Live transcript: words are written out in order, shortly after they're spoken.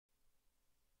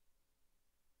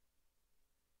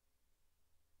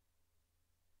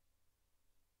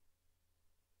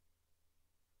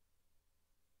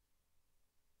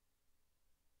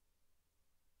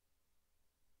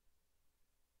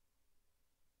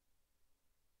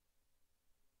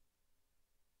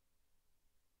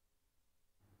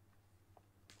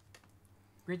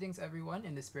Greetings, everyone,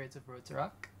 in the spirit of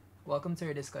Rotaract. Welcome to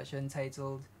our discussion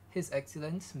titled His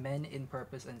Excellence Men in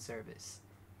Purpose and Service.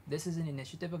 This is an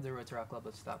initiative of the Rotaract Club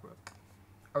of Stabroek.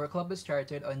 Our club was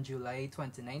chartered on July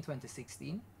 29,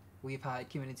 2016. We've had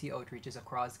community outreaches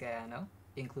across Guyana,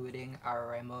 including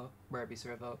Ararema, Burbis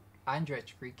River, and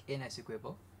Dredge Creek in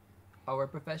Essequibo. Our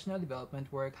professional development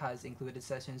work has included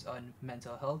sessions on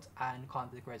mental health and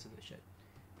conflict resolution.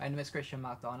 My name is Christian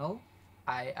MacDonald.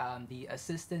 I am the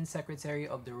Assistant Secretary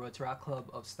of the Rotaract Club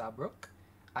of Stabroek.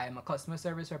 I am a customer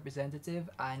service representative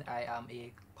and I am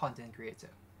a content creator.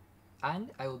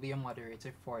 And I will be a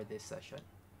moderator for this session.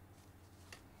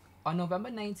 On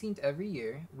November 19th every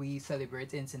year, we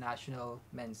celebrate International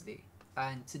Men's Day.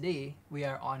 And today, we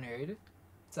are honored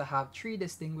to have three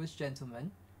distinguished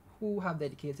gentlemen who have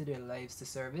dedicated their lives to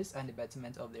service and the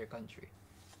betterment of their country.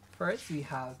 First, we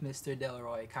have Mr.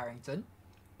 Delroy Carrington,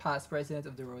 past president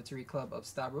of the Rotary Club of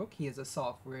Stabroek. He is a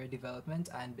software development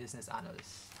and business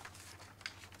analyst.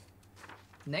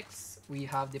 Next, we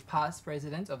have the past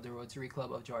president of the Rotary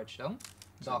Club of Georgetown,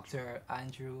 Dr.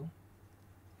 Andrew,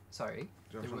 the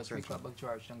Rotary Club of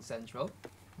Georgetown Central,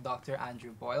 Dr.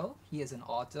 Andrew Boyle. He is an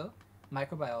author,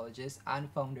 microbiologist, and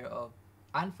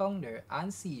founder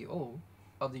and CEO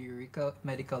of the Eureka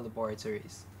Medical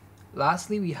Laboratories.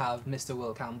 Lastly, we have Mr.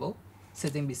 Will Campbell,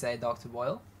 sitting beside Dr.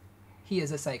 Boyle. He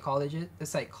is a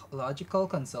psychological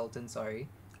consultant,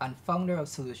 and founder of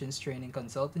Solutions Training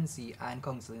Consultancy and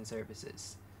Counselling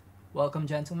Services. Welcome,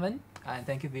 gentlemen, and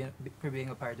thank you for being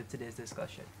a part of today's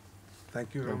discussion.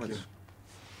 Thank you very much.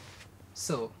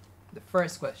 So, the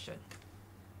first question.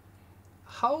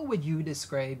 How would you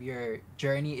describe your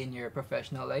journey in your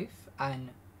professional life, and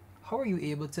how are you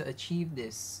able to achieve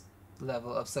this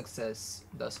level of success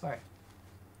thus far?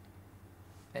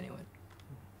 Anyone?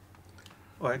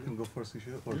 Oh, I can go first, if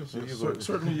you, or Yes, you yes, go.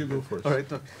 certainly you go first. All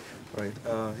right,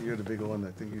 you're the bigger one. I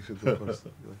think you should go first.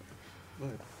 Go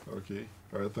ahead. Okay.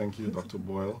 All right. Thank you, Dr.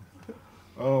 Boyle.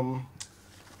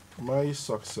 My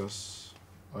success,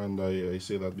 and I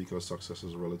say that because success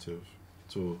is relative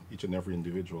to each and every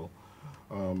individual,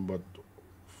 but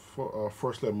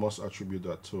firstly, I must attribute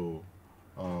that to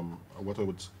what I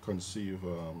would conceive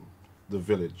the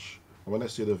village. And when I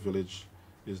say the village,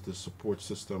 is the support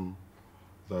system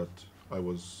that I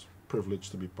was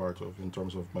privileged to be part of in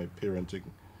terms of my parenting,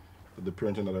 the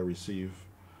parenting that I receive,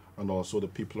 and also the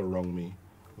people around me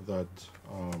that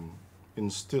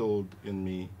instilled in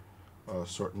me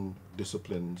certain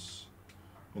disciplines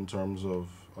in terms of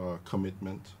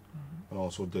commitment and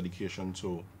also dedication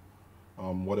to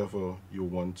whatever you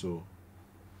want to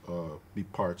be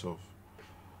part of.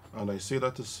 And I say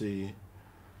that to say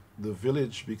the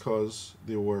village because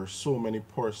there were so many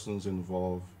persons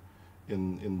involved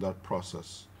in that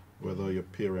process, whether your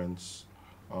parents,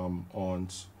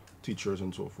 aunts, teachers,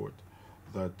 and so forth,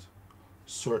 that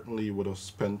certainly would have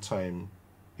spent time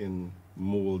in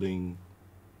molding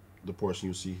the person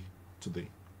you see today.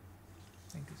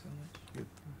 Thank you so much. Good.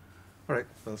 All right,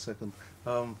 well, second.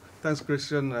 Thanks,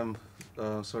 Christian.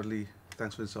 Certainly,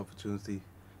 thanks for this opportunity,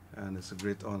 and it's a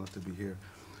great honor to be here.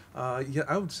 Yeah,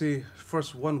 I would say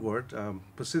first one word,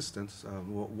 persistence,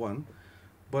 one,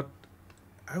 but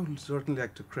I would certainly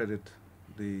like to credit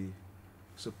the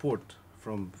support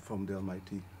from the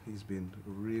Almighty. He's been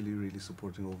really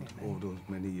supporting over those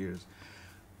many years.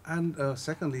 And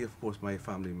secondly, of course, my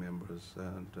family members.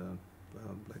 And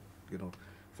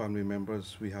family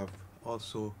members, we have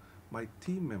also my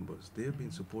team members. They've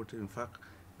been supportive. In fact,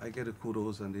 I get a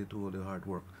kudos and they do all the hard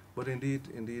work. But indeed,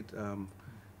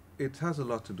 it has a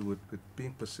lot to do with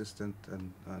being persistent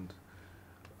and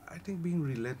I think being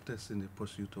relentless in the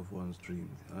pursuit of one's dream,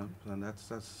 and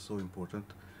that's so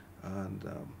important. And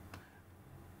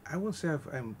I won't say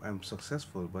I'm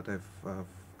successful, but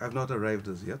I've not arrived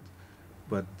as yet.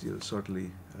 But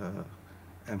certainly,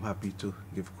 I'm happy to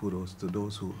give kudos to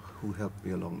those who helped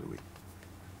me along the way.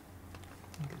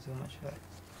 Thank you so much for that.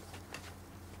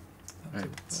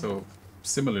 Right. So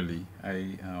similarly,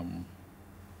 I'm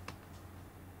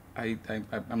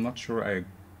not sure I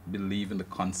believe in the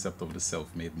concept of the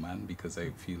self-made man, because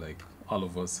I feel like all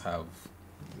of us have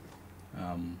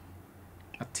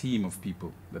a team of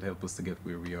people that help us to get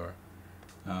where we are.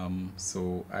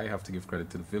 So I have to give credit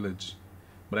to the village,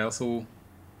 but I also,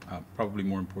 probably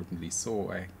more importantly,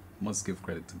 I must give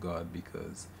credit to God,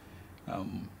 because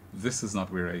this is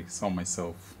not where I saw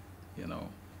myself,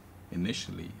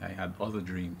 initially. I had other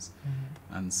dreams,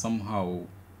 and somehow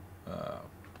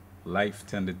life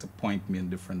tended to point me in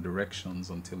different directions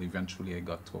until eventually I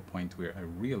got to a point where I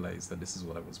realized that this is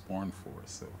what I was born for.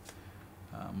 So,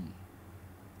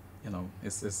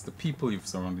 it's the people you've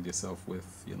surrounded yourself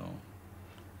with,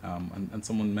 And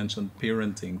someone mentioned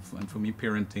parenting, and for me,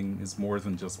 parenting is more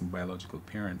than just my biological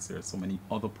parents. There are so many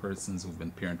other persons who've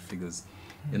been parent figures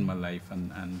in my life,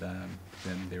 and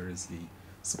then there is the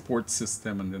support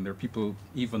system, and then there are people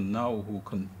even now who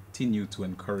continue to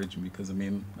encourage me, because I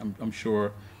mean, I'm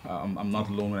sure I'm not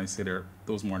alone when I say there are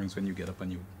those mornings when you get up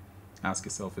and you ask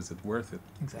yourself, is it worth it?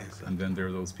 Exactly. And then there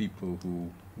are those people who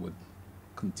would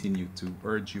continue to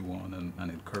urge you on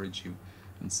and encourage you.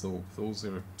 And so those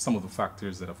are some of the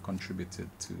factors that have contributed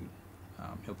to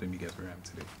helping me get where I am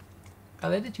today. I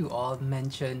like that you all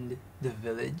mentioned the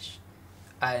village,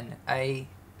 and I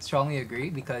strongly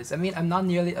agree, because I mean, I'm not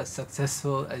nearly as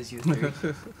successful as you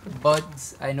three,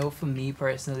 but I know for me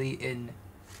personally, in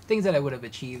things that I would have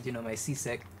achieved, you know, my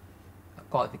CSEC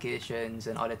qualifications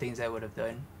and other things I would have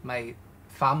done, my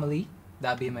family,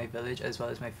 that being my village, as well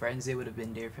as my friends, they would have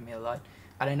been there for me a lot.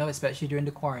 And I know, especially during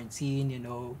the quarantine, you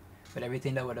know, with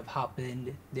everything that would have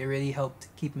happened, they really helped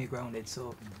keep me grounded.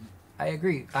 So I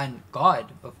agree. And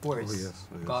God, of course. Oh, yes.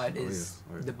 Oh, yes. God Oh, is yes.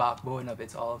 Oh, yes. the backbone of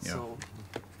it all. Yeah. So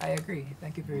I agree.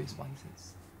 Thank you for your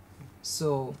responses.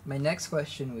 So my next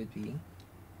question would be,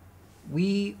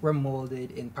 we were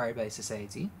molded in part by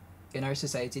society. In our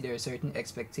society, there are certain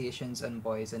expectations on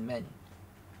boys and men.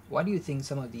 What do you think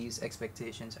some of these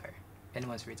expectations are?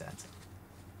 Anyone's free to answer.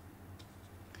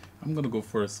 I'm gonna go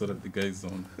first so that the guys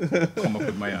don't come up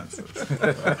with my answers.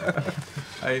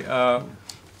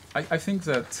 I think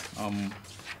that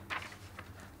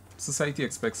society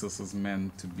expects us as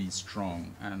men to be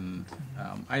strong, and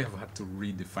I have had to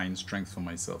redefine strength for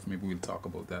myself. Maybe we'll talk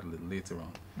about that a little later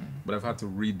on. But I've had to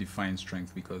redefine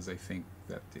strength because I think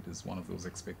that it is one of those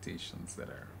expectations that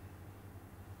are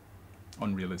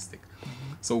unrealistic.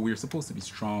 So we're supposed to be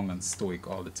strong and stoic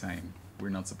all the time. We're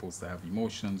not supposed to have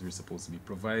emotions. We're supposed to be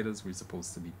providers. We're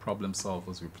supposed to be problem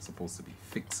solvers. We're supposed to be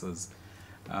fixers.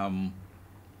 And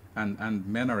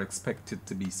men are expected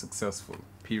to be successful,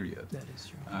 period. That is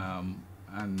true.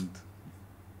 And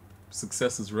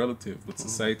success is relative, but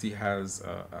society has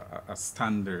a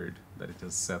standard that it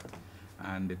has set,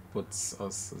 and it puts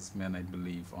us as men, I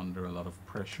believe, under a lot of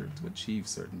pressure to achieve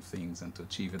certain things and to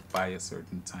achieve it by a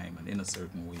certain time and in a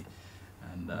certain way.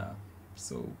 And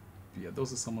so, yeah,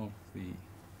 those are some of the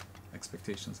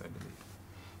expectations, I believe.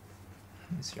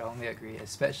 I strongly agree,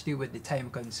 especially with the time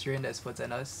constraint that's put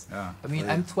on us. Yeah. I mean,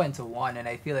 Right. I'm 21 and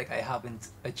I feel like I haven't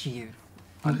achieved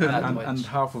that much. And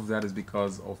half of that is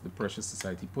because of the pressure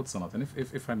society puts on it. And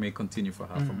if I may continue for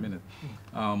half a minute,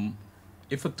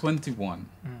 if at 21,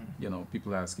 you know,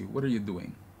 people ask you, what are you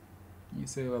doing? You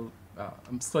say, well,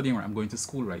 I'm studying, or I'm going to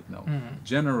school right now.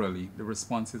 Generally, the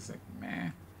response is like,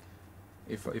 meh.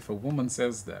 If a woman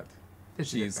says that, It's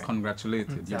she is different. congratulated.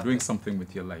 You're Exactly. doing something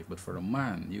with your life. But for a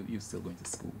man, you're still going to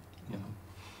school, you know.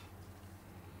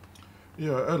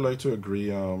 Yeah, I'd like to agree.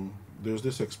 There's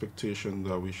this expectation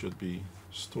that we should be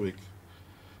stoic,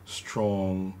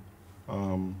 strong,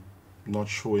 not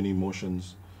show any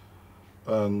emotions.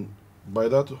 And by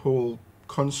that whole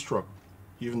construct,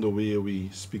 even the way we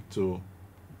speak to,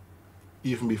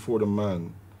 even before the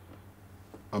man,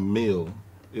 a male,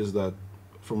 is that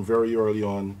from very early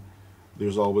on,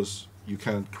 there's always, you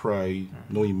can't cry,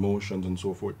 no emotions and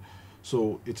so forth.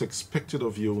 So it's expected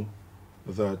of you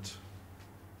that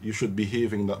you should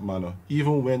behave in that manner,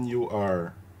 even when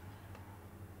you're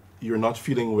not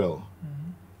feeling well.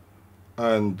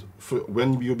 And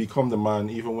when you become the man,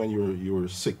 even when you're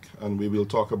sick, and we will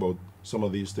talk about some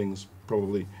of these things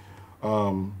probably,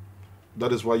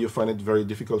 that is why you find it very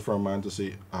difficult for a man to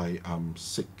say, I am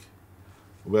sick,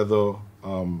 whether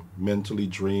mentally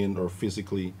drained or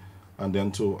physically, and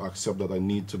then to accept that I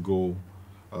need to go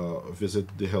visit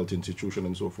the health institution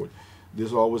and so forth.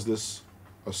 There's always this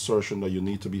assertion that you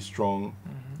need to be strong,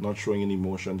 not showing any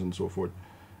emotions and so forth.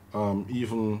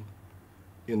 Even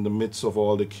in the midst of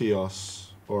all the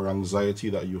chaos or anxiety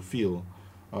that you feel,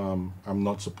 I'm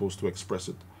not supposed to express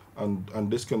it. And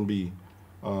this can be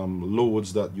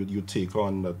loads that you take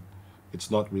on that it's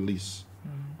not released.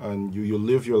 And you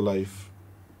live your life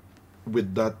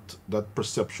with that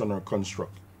perception or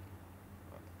construct.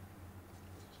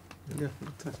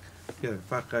 Yeah, in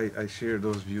fact, I share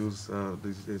those views.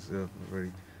 This is a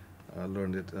very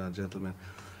learned gentleman.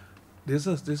 There's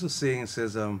a saying, it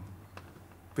says,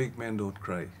 big men don't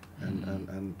cry.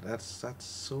 And that's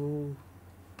so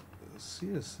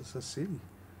serious. It's a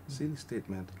silly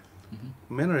statement.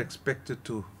 Men are expected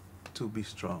to be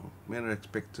strong. Men are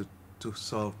expected to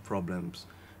solve problems.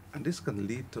 And this can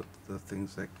lead to the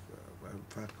things like, in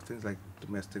fact, things like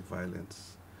domestic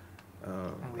violence,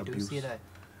 And we abuse, do see that.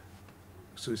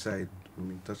 suicide,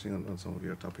 touching on some of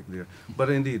your topic there. But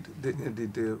indeed,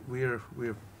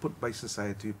 we're put by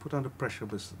society, put under pressure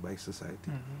by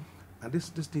society. And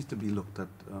this needs to be looked at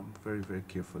very, very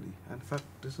carefully. And in fact,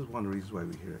 this is one of the reasons why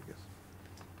we're here, I guess.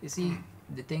 You see,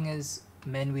 the thing is,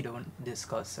 men, we don't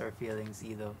discuss our feelings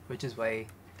either, which is why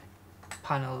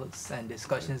panels and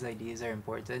discussions like these are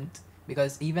important.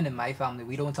 Because even in my family,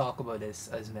 we don't talk about this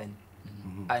as men.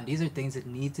 And these are things that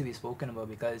need to be spoken about,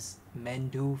 because men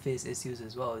do face issues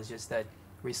as well. It's just that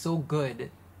we're so good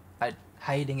at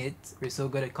hiding it, we're so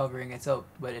good at covering it up,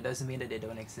 but it doesn't mean that they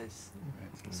don't exist.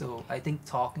 So I think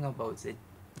talking about it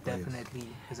definitely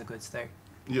is a good start.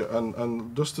 Yeah,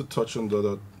 and just to touch on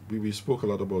that, we spoke a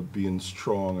lot about being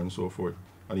strong and so forth,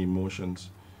 and emotions.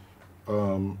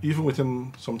 Even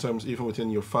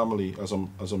within your family as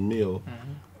a male,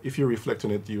 if you reflect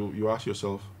on it, you ask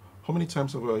yourself, how many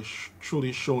times have I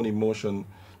truly shown emotion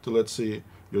to, let's say,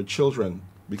 your children?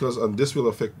 Because and this will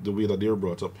affect the way that they're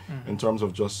brought up in terms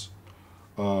of just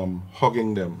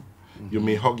hugging them. You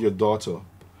may hug your daughter,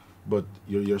 but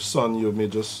your son, you may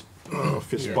just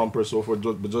fist pump or so forth,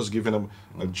 but just giving him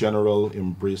a general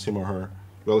embrace, him or her,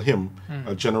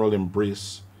 a general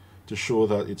embrace to show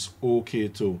that it's okay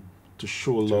to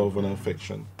show love and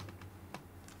affection.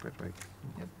 Right.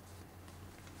 Yep.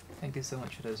 Thank you so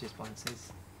much for those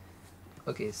responses.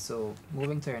 Okay, so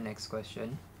moving to our next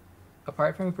question.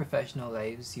 Apart from your professional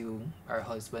lives, you are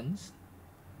husbands,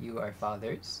 you are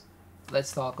fathers.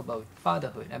 Let's talk about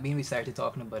fatherhood. I mean, we started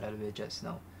talking about that a bit just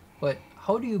now. But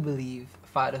how do you believe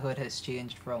fatherhood has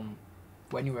changed from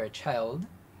when you were a child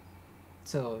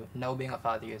to now being a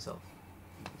father yourself?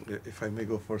 If I may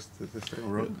go first this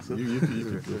time around. So you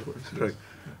can go first. Right.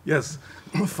 Yes,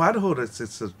 fatherhood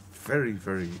it's a very,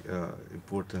 very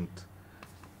important,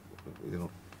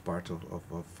 part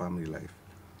of family life.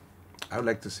 I would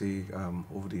like to say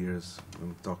over the years,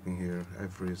 I'm talking here,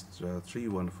 I've raised 3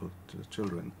 wonderful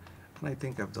children, and I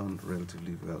think I've done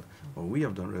relatively well, or we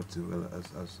have done relatively well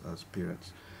as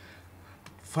parents.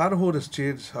 Fatherhood has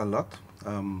changed a lot.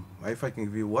 If I can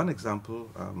give you one example,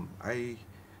 I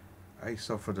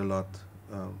suffered a lot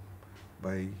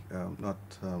by not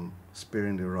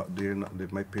sparing the rod.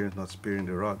 My parents not sparing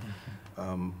the rod.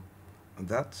 And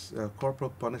that's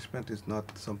corporal punishment is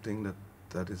not something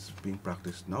that is being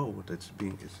practiced now. But it's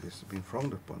being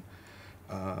frowned upon.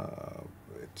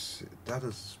 That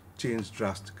has changed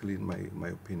drastically in my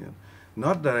opinion.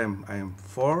 Not that I am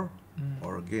for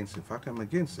or against. In fact, I'm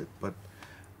against it. But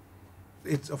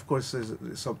it's of course is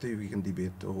something we can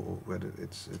debate whether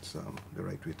it's the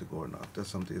right way to go or not. That's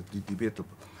something that's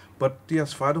debatable. But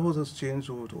yes, fatherhood has changed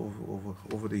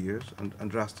over the years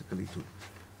and drastically too.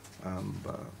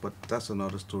 But that's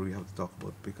another story we have to talk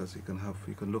about, because you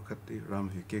can look at the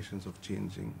ramifications of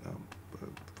changing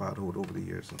fatherhood over the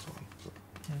years and so on. So.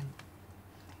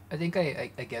 I think I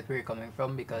get where you're coming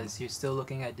from, because you're still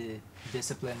looking at the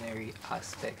disciplinary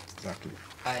aspect. Exactly.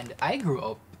 And I grew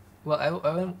up, well, I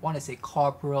don't want to say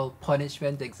corporal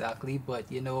punishment exactly,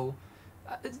 but young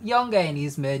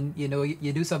Guyanese men,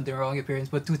 you do something wrong, your parents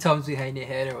put 2 thumbs behind your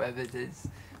head or whatever it is.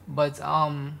 But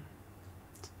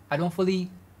I don't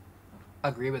fully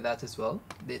agree with that as well.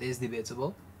 It is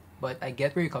debatable, but I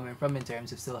get where you're coming from in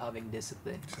terms of still having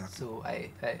discipline. Exactly. So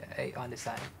I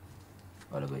understand.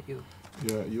 What about you?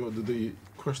 Yeah, the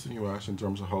question you asked in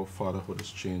terms of how fatherhood has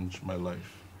changed my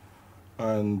life,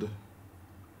 and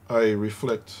I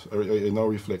now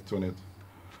reflect on it.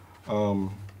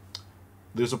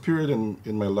 There's a period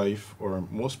in my life, or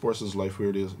most person's life,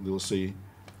 where they'll say,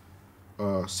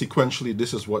 sequentially,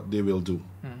 this is what they will do.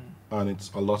 And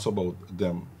it's a lot about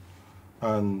them.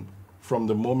 And from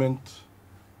the moment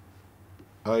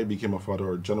I became a father,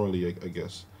 or generally, I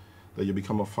guess, that you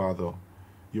become a father,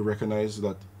 you recognize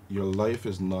that your life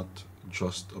is not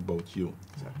just about you.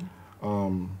 Exactly.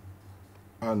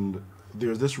 And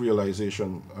there's this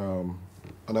realization,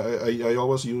 and I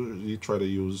always usually try to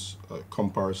use a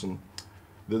comparison.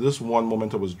 There's this one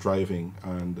moment I was driving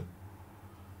and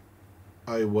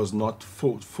I was not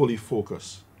fully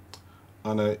focused.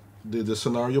 And the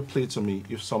scenario played to me,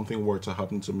 if something were to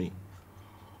happen to me,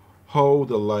 how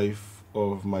the life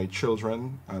of my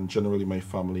children and generally my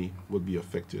family would be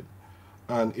affected.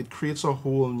 And it creates a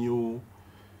whole new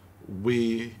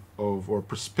way of, or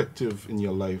perspective in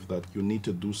your life, that you need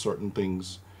to do certain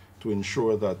things to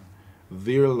ensure that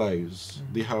their lives,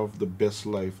 they have the best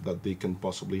life that they can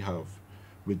possibly have,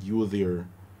 with you there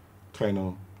kind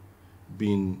of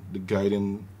being the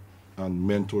guiding and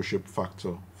mentorship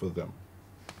factor for them.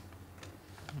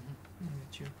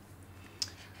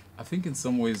 I think in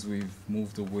some ways we've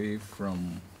moved away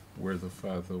from where the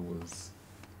father was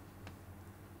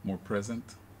more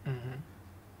present.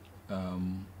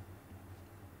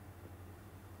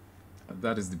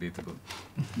 that is debatable.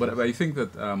 But I think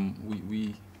that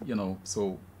we you know,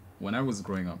 so when I was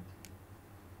growing up,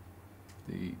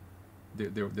 the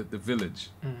village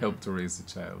helped to raise the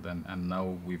child, and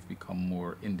now we've become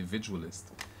more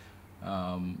individualist.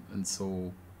 And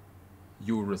so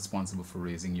you're responsible for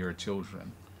raising your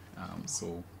children.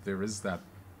 So there is that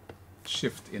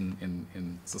shift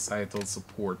in societal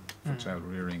support for child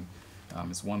rearing.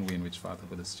 It's one way in which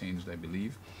fatherhood has changed, I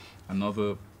believe.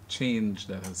 Another change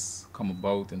that has come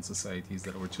about in society is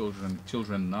that our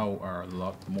children now are a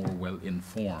lot more well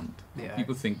informed.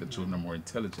 People think that children are more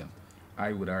intelligent.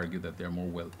 I would argue that they're more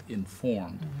well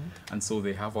informed, and so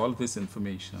they have all this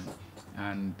information,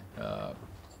 and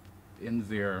in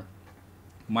their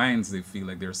minds they feel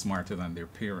like they're smarter than their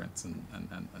parents,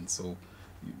 and so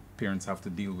parents have to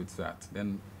deal with that.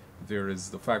 Then there is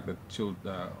the fact that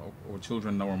our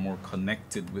children now are more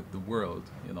connected with the world.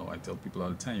 You know, I tell people all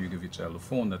the time, you give your child a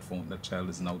phone, that child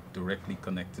is now directly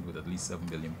connected with at least 7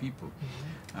 billion people.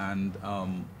 And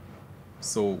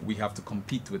so we have to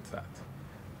compete with that.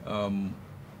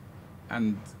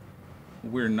 And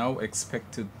we're now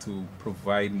expected to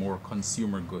provide more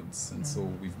consumer goods, and so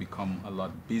we've become a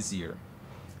lot busier.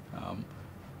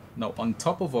 Now, on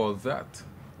top of all that,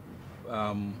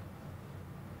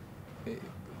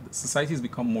 society has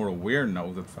become more aware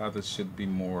now that fathers should be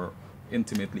more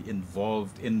intimately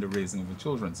involved in the raising of the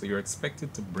children. So you're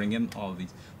expected to bring in all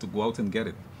these, to go out and get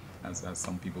it, as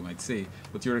some people might say,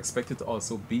 but you're expected to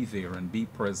also be there and be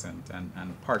present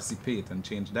and participate and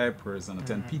change diapers and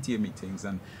attend PTA meetings,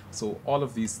 and so all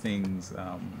of these things,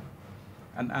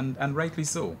 and rightly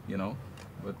so, you know.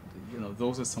 But you know,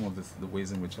 those are some of the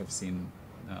ways in which I've seen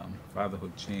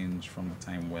fatherhood change from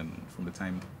the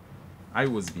time I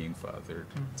was being fathered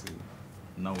to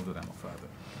now that I'm a father.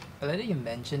 I like that you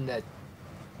mentioned that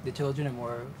the children are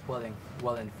more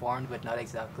well informed, but not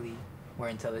exactly more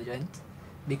intelligent.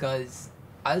 Because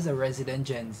as a resident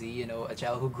Gen Z, you know, a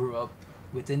child who grew up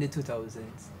within the 2000s,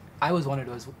 I was one of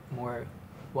those more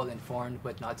well-informed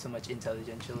but not so much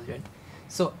intelligent children.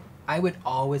 So I would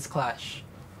always clash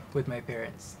with my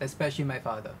parents, especially my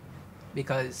father,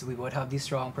 because we would have these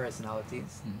strong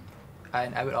personalities.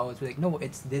 And I would always be like, no,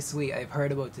 it's this way. I've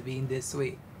heard about it being this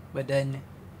way. But then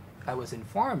I was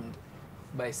informed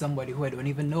by somebody who I don't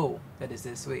even know that it's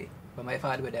this way. But my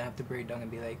father would then have to break down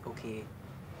and be like, okay,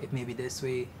 it may be this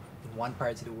way in one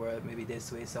part of the world, maybe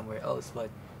this way somewhere else, but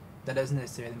that doesn't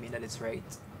necessarily mean that it's right.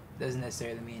 Doesn't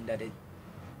necessarily mean that it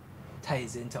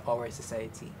ties into our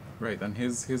society. Right, and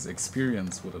his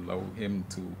experience would allow him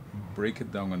to break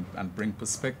it down and bring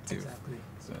perspective. Exactly.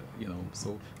 So, you know,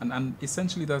 so and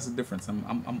essentially that's the difference.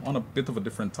 I'm on a bit of a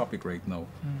different topic right now,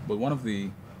 but one of the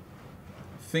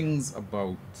things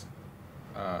about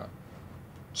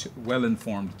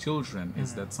well-informed children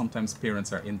is that sometimes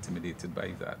parents are intimidated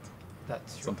by that.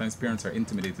 That's true. Sometimes parents are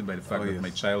intimidated by the fact that my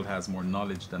child has more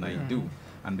knowledge than I do,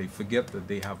 and they forget that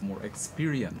they have more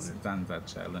experience than that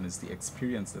child, and it's the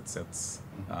experience that sets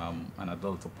an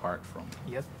adult apart from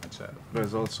a child. But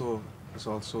it's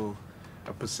also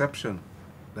a perception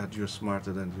that you're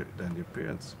smarter than your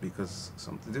parents, because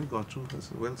something they've gone through, as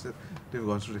well said, they've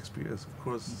gone through the experience, of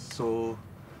course. So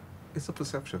it's a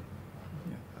perception.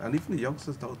 And even the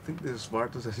youngsters now think they're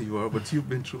smarter than you are, but you've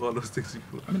been through all those things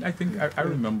before. I mean, I think I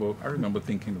remember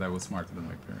thinking that I was smarter than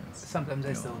my parents. Sometimes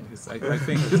I still. I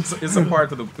think it's a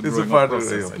part of the growing up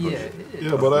process.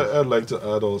 Yeah, but I'd like to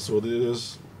add also, there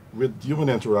is, with human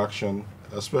interaction,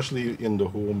 especially in the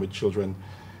home with children,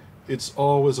 it's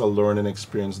always a learning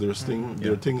experience. There's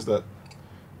there are things that,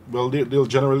 well, they're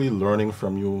generally learning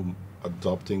from you,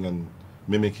 adopting and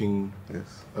mimicking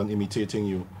and imitating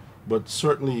you. But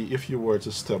certainly, if you were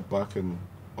to step back and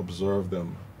observe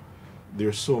them,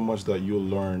 there's so much that you'll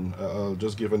learn. I'll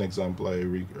just give an example. I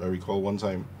recall one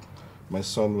time, my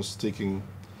son was taking,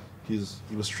 he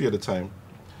was 3 at the time,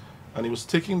 and he was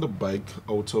taking the bike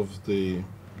out of the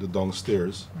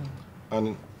downstairs,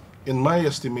 and in my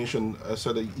estimation, I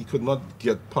said that he could not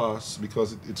get past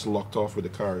because it's locked off with the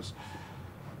cars,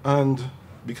 and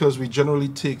because we generally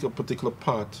take a particular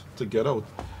path to get out,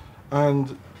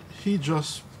 and he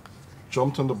just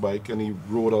jumped on the bike and he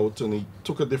rode out and he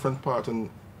took a different path and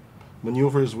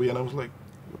maneuvered his way, and I was like,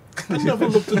 I never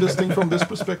looked at this thing from this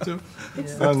perspective.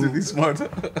 And really smart.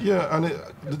 And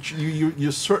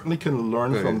you certainly can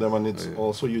learn from them, and it's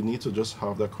also, you need to just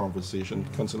have that conversation,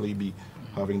 constantly be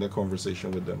having that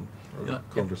conversation with them.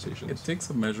 Conversations. It takes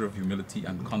a measure of humility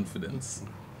and confidence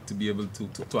to be able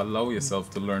to allow yourself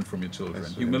to learn from your children.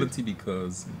 Humility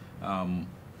because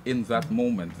in that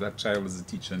moment, that child is the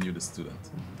teacher and you're the student.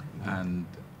 And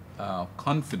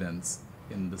confidence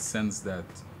in the sense that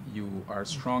you are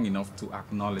strong enough to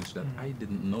acknowledge that I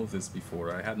didn't know this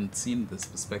before, I hadn't seen this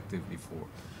perspective before.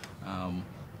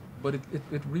 But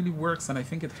it really works, and I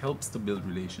think it helps to build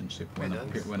relationship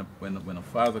when a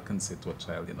father can say to a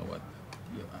child, you know what,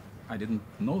 I didn't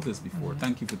know this before.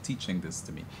 Thank you for teaching this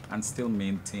to me, and still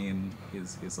maintain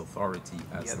his authority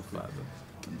as the father.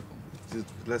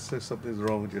 Let's say something's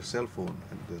wrong with your cell phone,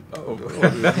 and then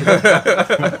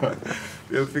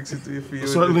they'll fix it to you for you.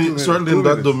 Certainly in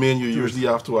that domain, you usually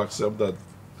have to accept that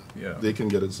they can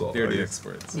get it solved. They're the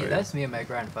experts. Yeah, that's me and my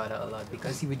grandfather a lot,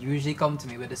 because he would usually come to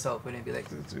me with the cell phone and be like,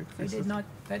 I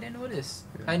didn't know this.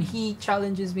 Yeah. And he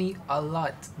challenges me a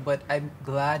lot, but I'm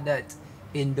glad that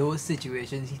in those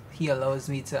situations he allows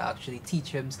me to actually teach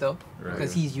him stuff,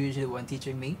 because he's usually the one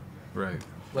teaching me. Right.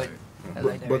 But I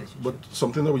like that relationship. But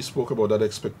something that we spoke about, that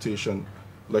expectation,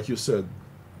 like you said,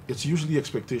 it's usually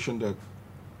expectation that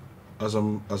as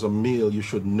a male you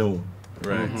should know.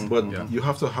 Right. But you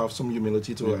have to have some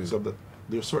humility to accept that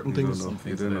there are certain things,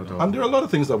 you don't know. and there are a lot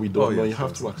of things that we don't know. You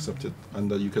have to accept it,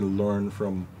 and that you can learn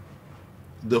from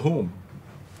the home.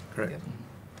 Correct.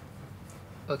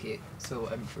 Yeah. Okay, so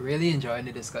I'm really enjoying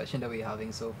the discussion that we're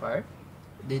having so far.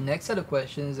 The next set of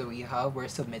questions that we have were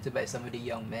submitted by some of the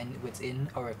young men within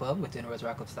our club, within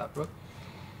Rotaract of Stabroek,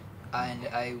 and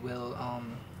I will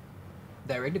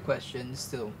direct the questions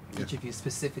to each of you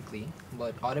specifically,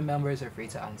 but other members are free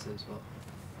to answer as well.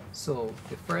 So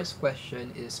the first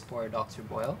question is for Dr.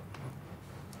 Boyle.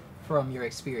 From your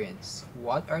experience,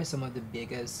 what are some of the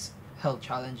biggest health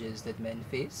challenges that men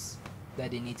face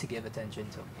that they need to give attention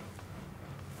to?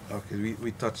 Okay,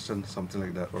 we touched on something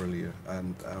like that earlier,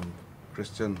 and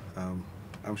Christian,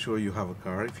 I'm sure you have a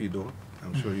car. If you don't,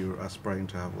 I'm sure you're aspiring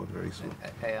to have one very soon.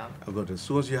 I am. As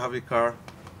soon as you have a car,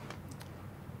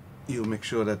 you make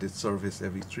sure that it's serviced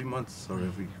every 3 months or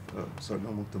every certain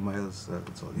amount of miles.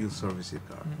 That's all. You service your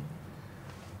car.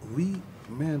 We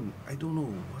men, I don't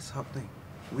know what's happening.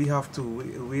 We have to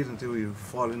wait until we're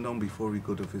falling down before we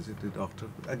go to visit the doctor.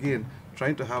 Again,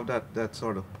 trying to have that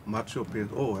sort of macho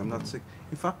appearance. Oh, I'm not sick.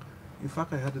 In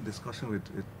fact, I had a discussion with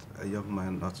a young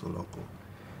man not so long ago.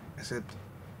 I said,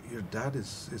 your dad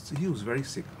he was very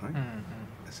sick, right?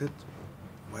 I said,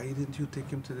 why didn't you take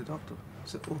him to the doctor? I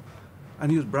said, oh,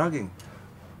 and he was bragging.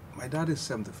 My dad is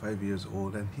 75 years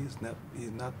old, and he's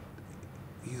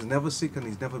never sick, and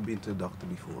he's never been to a doctor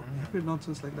before. Every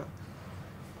nonsense like that.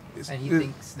 And he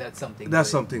thinks that's something that's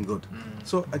good. something good.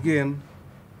 So again,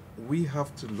 we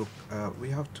have to look,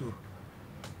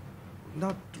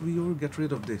 we will get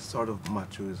rid of this sort of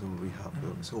machoism we have.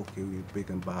 It's okay, we're big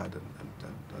and bad,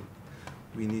 and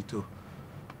we need to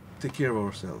take care of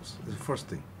ourselves. It's the first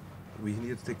thing. We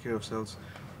need to take care of ourselves,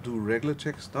 do regular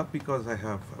checks, not because I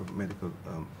have a medical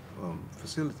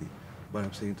facility, but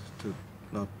I'm saying to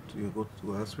not go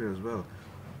to elsewhere as well.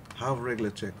 Have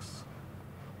regular checks.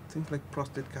 Things like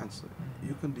prostate cancer,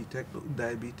 you can detect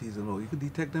diabetes and all. You can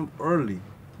detect them early,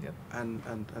 and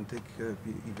take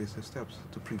evasive steps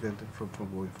to prevent it from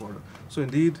going further. So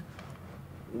indeed,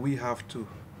 we have to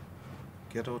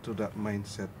get out of that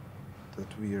mindset that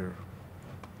we are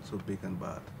so big and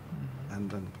bad,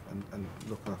 and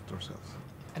look after ourselves.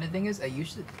 And the thing is, I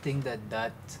usually think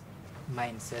that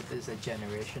mindset is a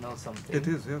generational something. It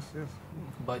is, yes.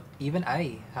 But even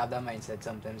I have that mindset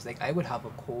sometimes. Like, I would have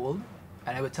a cold,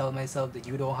 and I would tell myself that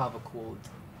you don't have a cold,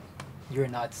 you're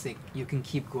not sick, you can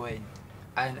keep going.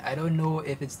 And I don't know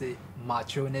if it's the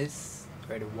macho-ness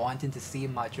or the wanting to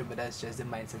seem macho, but that's just the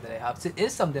mindset that I have. So it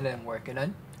is something that I'm working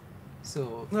on.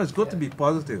 So no, it's good to be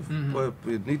positive. But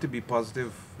we need to be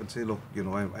positive and say, look,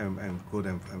 I'm good,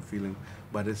 I'm feeling.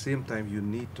 But at the same time, you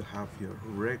need to have your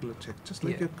regular check, just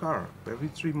like your car, every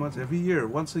 3 months, every year,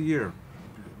 once a year,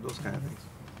 those kind of things.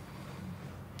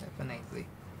 Definitely.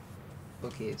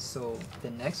 Okay, so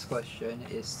the next question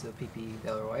is to PP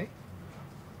Delroy.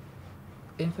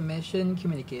 Information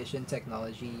communication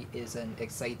technology is an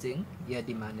exciting yet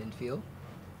demanding field.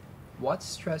 What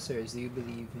stressors do you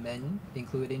believe men,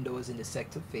 including those in the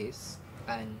sector, face,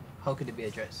 and how could it be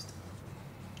addressed?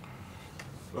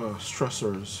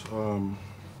 Stressors.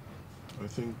 I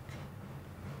think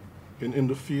in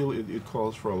the field it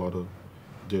calls for a lot of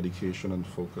dedication and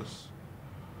focus,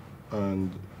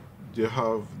 and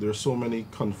there's so many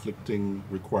conflicting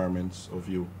requirements of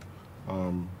you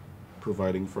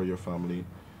providing for your family.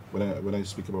 When I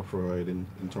speak about providing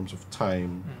in terms of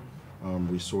time,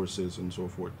 resources, and so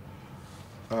forth,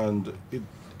 and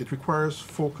it requires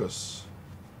focus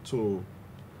to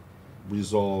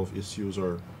resolve issues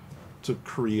or to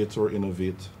create or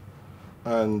innovate,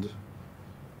 and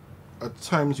at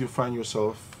times you find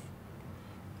yourself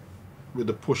with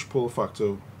the push-pull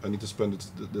factor. I need to spend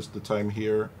the time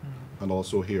here and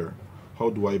also here. how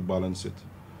do I balance it?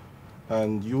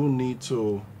 And you need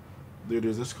to, there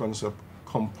is this concept,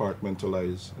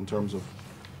 compartmentalize, in terms of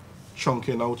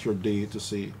chunking out your day to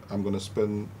say, I'm going to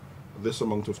spend this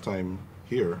amount of time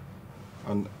here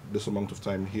and this amount of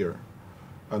time here,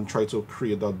 and try to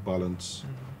create that balance,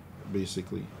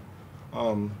 basically.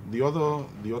 The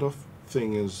other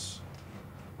thing is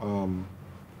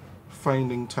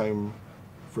finding time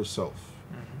for self.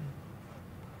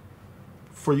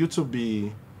 For you to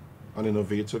be an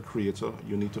innovator, creator,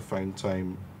 you need to find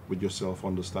time with yourself,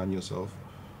 understand yourself,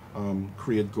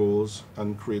 create goals,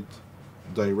 and create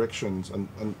directions,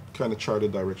 and kind of chart a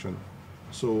direction.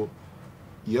 So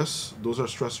yes, those are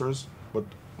stressors, but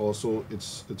also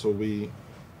it's a way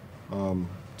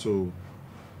to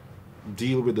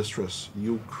deal with the stress,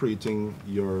 you creating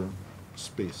your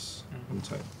space and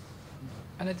time.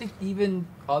 And I think even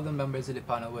all the members of the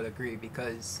panel would agree,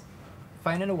 because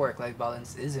finding a work-life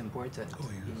balance is important. Oh,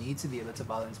 yes. You need to be able to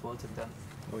balance both of them.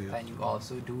 Oh, yes. And you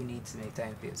also do need to make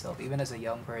time for yourself. Even as a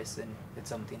young person, it's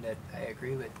something that I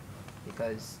agree with,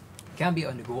 because you can't be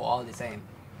on the go all the time.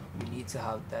 You need to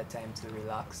have that time to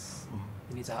relax.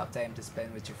 You need to have time to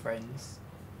spend with your friends.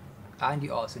 And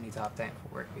you also need to have time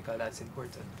for work, because that's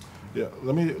important. Yeah,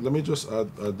 let me just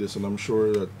add this, and I'm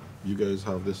sure that you guys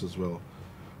have this as well.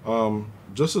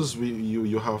 Just as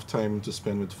you have time to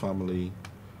spend with family,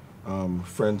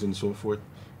 friends, and so forth,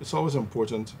 it's always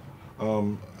important.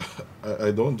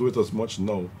 I don't do it as much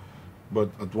now, but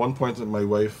at one point, my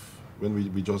wife, when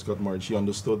we just got married, she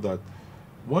understood that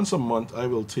once a month I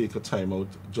will take a time out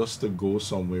just to go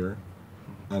somewhere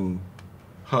and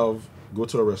go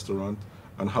to a restaurant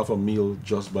and have a meal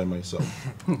just by myself.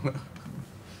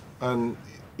 And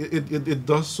it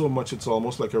does so much, it's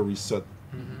almost like a reset.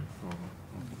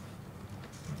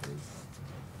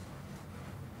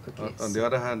 Okay, On so- the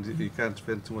other hand, you can't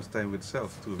spend too much time with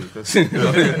self too, because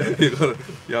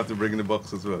you have to bring in the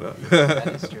box as well. Huh? that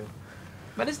is true.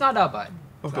 But it's not that bad.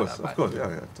 Of It's not course, that of bad. course,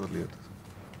 yeah, totally.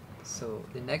 So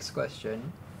the next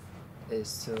question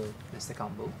is to Mr.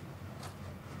 Campbell.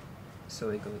 So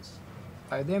it goes: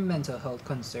 are there mental health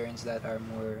concerns that are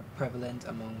more prevalent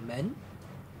among men,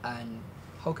 and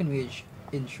how can we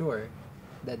ensure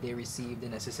that they receive the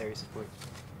necessary support?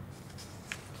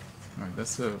 All right,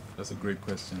 that's a great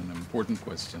question, an important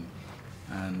question,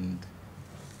 and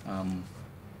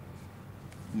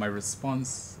my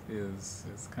response is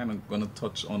kind of going to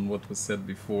touch on what was said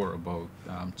before about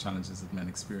challenges that men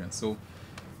experience. So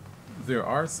there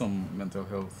are some mental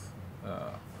health,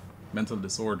 mental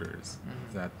disorders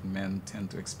that men tend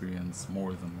to experience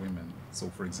more than women. So,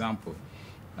 for example,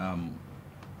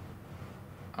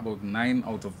 about 9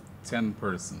 out of 10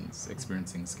 persons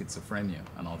experiencing schizophrenia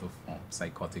and other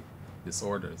psychotic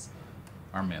disorders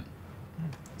are men.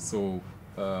 So,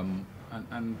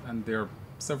 and there are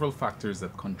several factors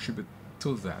that contribute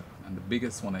to that, and the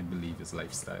biggest one, I believe, is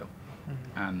lifestyle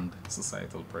and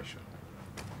societal pressure.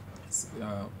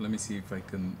 Let me see if I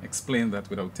can explain that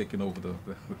without taking over the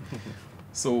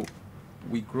So,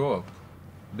 we grow up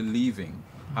believing,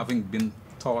 having been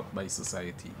taught by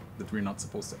society, that we're not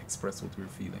supposed to express what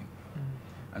we're feeling.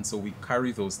 And so we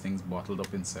carry those things bottled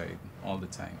up inside all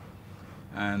the time.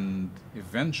 And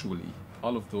eventually,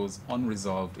 all of those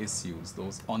unresolved issues,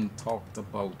 those untalked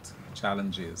about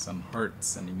challenges and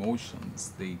hurts and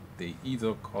emotions, they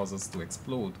either cause us to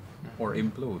explode or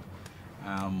implode.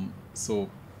 So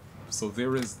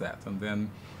there is that. And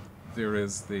then there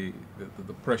is the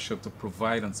pressure to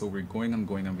provide, and so we're going and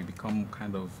going, and we become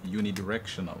kind of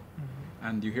unidirectional.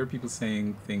 And you hear people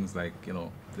saying things like,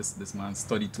 this man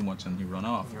studied too much and he run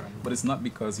off. But it's not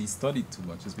because he studied too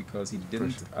much, it's because he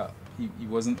didn't, he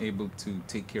wasn't able to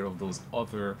take care of those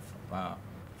other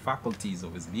faculties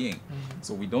of his being.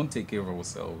 So we don't take care of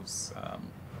ourselves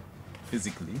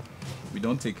physically, we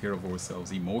don't take care of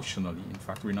ourselves emotionally. In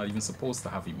fact, we're not even supposed to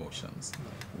have emotions.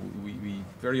 We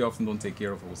very often don't take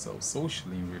care of ourselves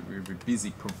socially. We're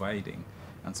busy providing.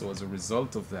 And so as a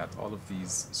result of that, all of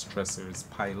these stressors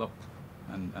pile up,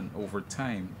 and over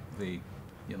time, they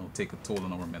take a toll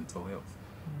on our mental health.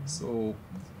 So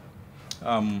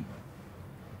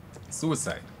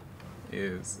suicide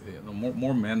is,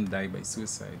 more men die by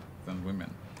suicide than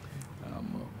women.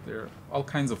 There are all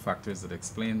kinds of factors that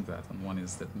explain that, and one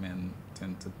is that men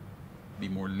tend to be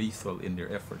more lethal in their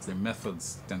efforts. Their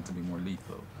methods tend to be more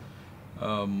lethal.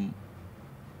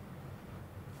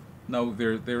 Now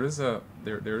there is a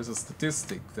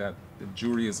statistic that the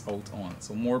jury is out on.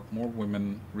 So more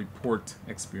women report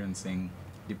experiencing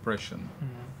depression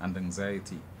and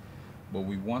anxiety, but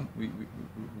we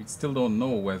still don't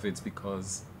know whether it's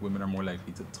because women are more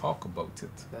likely to talk about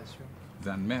it That's true.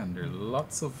 than men. There are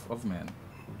lots of men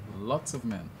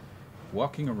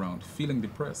walking around feeling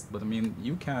depressed. But I mean,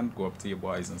 you can't go up to your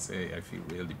boys and say, I feel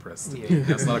real depressed today. Yeah.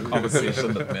 That's not a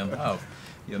conversation that men have,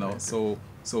 you know. So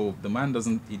the man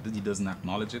doesn't, he doesn't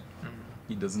acknowledge it.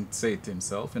 He doesn't say it to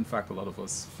himself. In fact, a lot of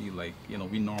us feel like, you know,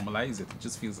 we normalize it. It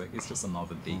just feels like it's just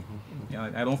another day. You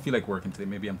know, I don't feel like working today.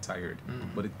 Maybe I'm tired.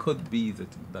 But it could be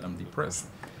that I'm depressed.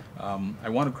 I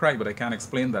want to cry, but I can't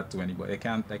explain that to anybody.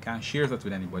 I can't share that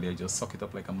with anybody. I just suck it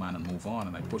up like a man and move on.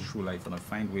 And I push through life and I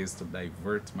find ways to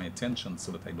divert my attention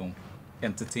so that I don't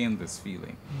entertain this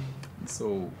feeling. And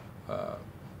so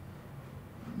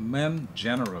men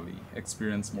generally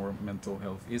experience more mental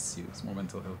health issues, more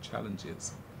mental health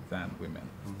challenges than women.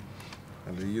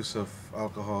 And the use of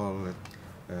alcohol,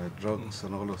 drugs,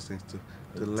 and all those things to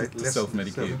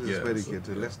self-medicate, medicate,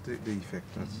 to less the effect.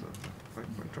 That's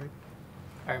right.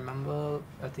 I remember,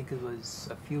 I think it was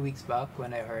a few weeks back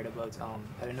when I heard about,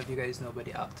 I don't know if you guys know, but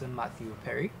the actor Matthew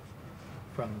Perry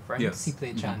from Friends, Yes. he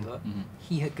played Chandler.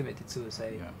 He had committed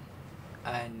suicide. Yeah.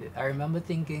 And I remember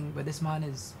thinking, but this man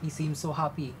he seems so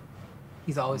happy.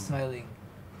 He's always smiling.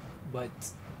 But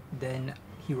then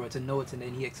he wrote a note and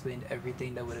then he explained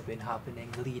everything that would have been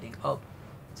happening leading up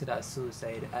to that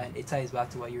suicide. And it ties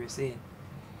back to what you were saying.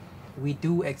 We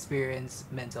do experience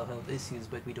mental health issues,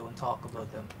 but we don't talk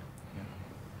about them.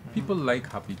 People like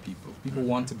happy people. People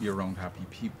want to be around happy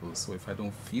people. So if I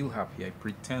don't feel happy, I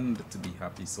pretend to be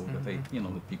happy so that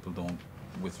that people don't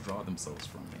withdraw themselves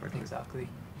from me. Right. Exactly.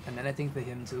 And then I think for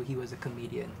him too, he was a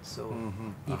comedian, so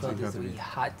he I felt think as though he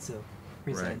had to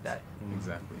present Right. that.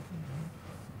 Exactly.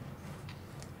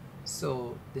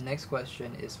 So the next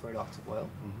question is for Dr. Boyle.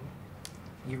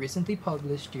 You recently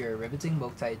published your riveting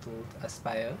book titled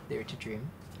Aspire, Dare to Dream.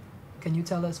 Can you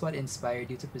tell us what inspired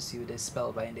you to pursue this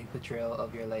spellbinding portrayal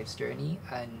of your life's journey,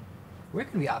 and where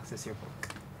can we access your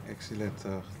book? Excellent.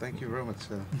 Thank you very much.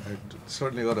 I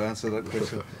certainly got to answer that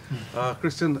question.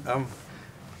 Christian,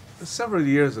 several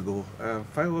years ago,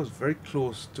 I was very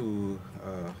close to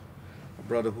a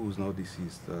brother who is now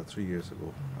deceased 3 years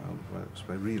ago. It was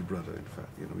my real brother, in fact.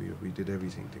 You know, we did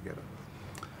everything together.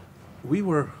 We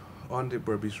were on the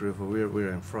Berbice River,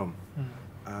 where I'm from.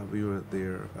 We were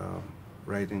there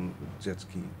riding jet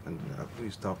ski, and after we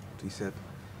stopped, he said,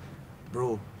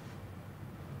 "Bro,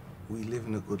 we live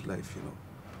in a good life, you know.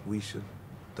 We should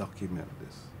document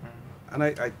this." And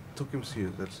I took him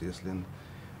seriously, and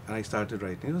I started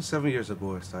writing. It was 7 years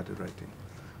ago I started writing.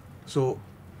 So,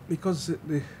 because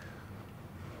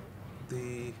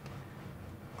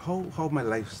how my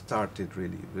life started,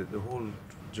 really, the whole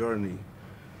journey,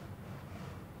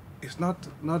 it's not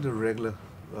a regular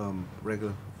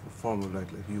form of like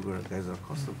you guys are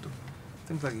accustomed to.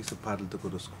 Things like I used to paddle to go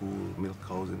to school, milk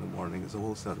cows in the morning. It's a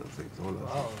whole set of things.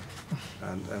 Wow.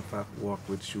 And in fact, walk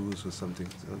with shoes was something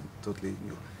totally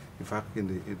new. In fact,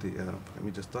 let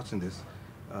me just touch on this.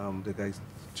 The guys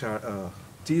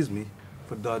teased me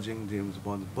for dodging James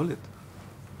Bond's bullet,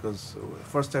 because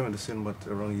first time in the cinema at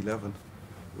around 11,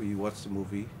 we watched the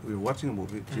movie. We were watching a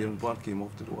movie. James Bond came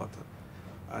off to the water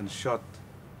and shot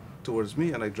towards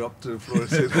me, and I dropped to the floor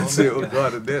and said, "Oh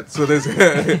God, I'm dead." So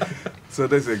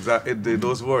there's exactly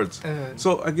those words.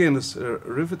 So again, it's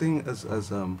riveting as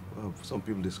some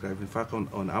people describe. In fact,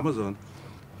 on Amazon,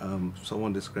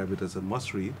 someone described it as a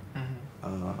must-read.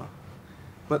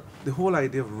 But the whole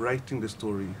idea of writing the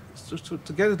story is just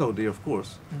to get it out there, of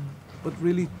course, but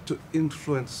really to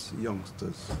influence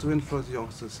youngsters.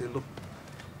 Say, look,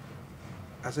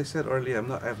 as I said earlier,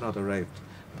 I've not arrived,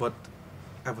 but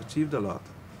I've achieved a lot.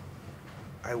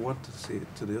 I want to say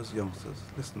to those youngsters,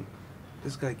 listen,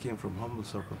 this guy came from humble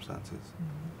circumstances.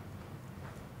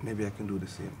 Maybe I can do the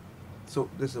same. So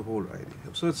this is the whole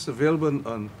idea. So it's available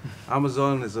on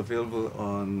Amazon, it's available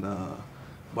on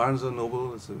Barnes &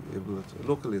 Noble, it's available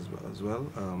locally as well.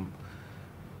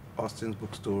 Austin's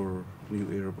bookstore,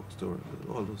 New Era bookstore,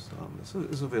 all those. So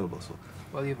it's available. So.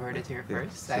 Well, you've heard it here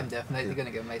first. I'm definitely going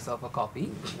to get myself a copy.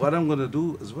 What I'm going to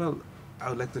do as well, I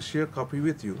would like to share a copy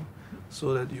with you,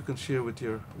 so that you can share with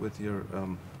your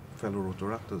fellow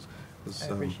Rotaractors. I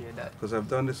appreciate that. Because I've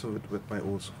done this with my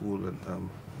old school and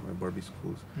my Barbie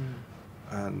schools,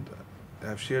 and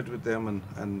I've shared with them,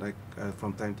 and like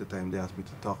from time to time they ask me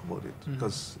to talk about it,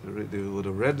 because they would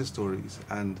have read the stories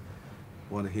and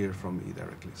want to hear from me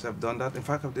directly. So I've done that. In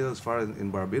fact, I've done it as far as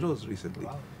in Barbados recently,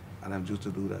 and I'm due to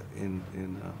do that in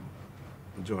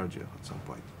Georgia at some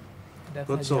point.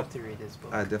 Definitely So have to read this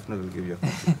book. I definitely will give you a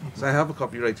copy. So I have a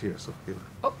copy right here. So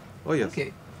oh yes.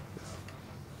 Okay.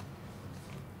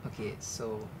 Okay,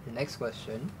 so the next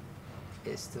question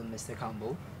is to Mr.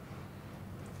 Campbell.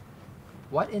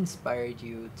 What inspired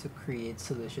you to create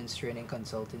solutions training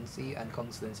consultancy and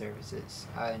counseling services,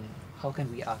 and how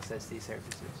can we access these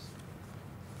services?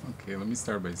 Okay, let me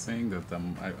start by saying that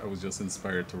I was just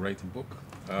inspired to write a book.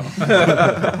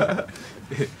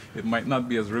 It might not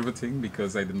be as riveting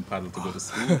because I didn't paddle to go to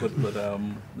school, but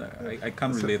I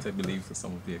can relate, I believe, to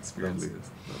some of the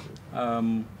experiences.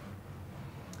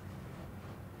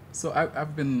 So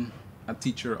I've been a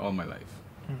teacher all my life,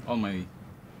 all my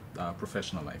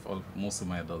professional life, most of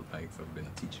my adult life I've been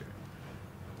a teacher.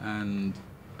 And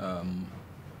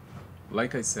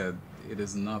like I said, it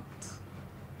is not,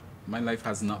 my life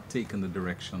has not taken the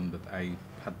direction that I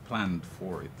had planned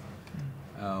for it.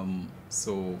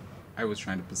 So I was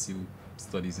trying to pursue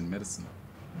studies in medicine,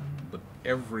 but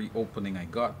every opening I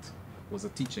got was a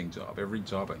teaching job. Every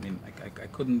job, I mean, I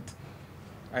couldn't,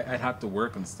 I had to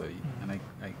work and study, and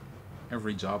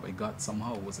every job I got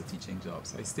somehow was a teaching job.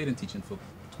 So I stayed in teaching for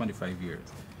 25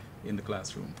 years in the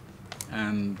classroom.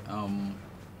 And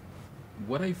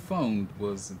what I found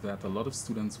was that a lot of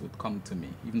students would come to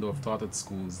me, even though I've taught at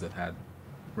schools that had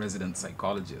resident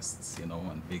psychologists, you know,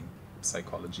 and big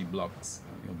psychology blocks,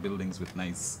 you know, buildings with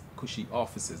nice cushy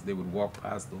offices. They would walk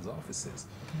past those offices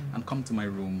and come to my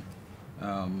room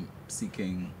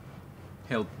seeking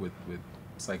help with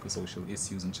psychosocial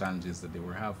issues and challenges that they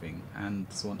were having. And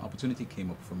so an opportunity came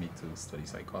up for me to study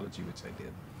psychology, which I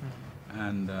did.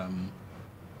 And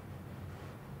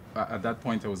at that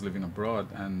point I was living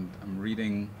abroad, and I'm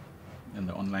reading in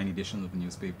the online edition of the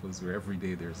newspapers where every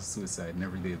day there's a suicide and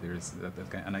every day there's that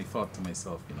kind, and I thought to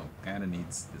myself, you know, Guyana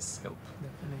needs this help.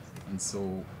 Definitely. And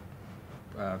so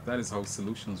that is how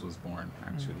Solutions was born,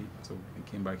 actually. So I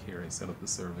came back here, I set up the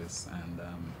service, and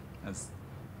as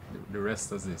the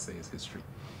rest, as they say, is history.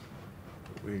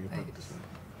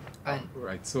 And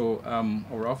Right, so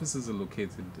our offices are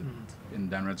located in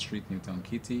Danrad Street, Newtown,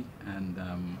 Kitty, and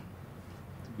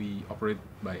we operate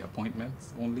by appointment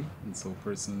only, and so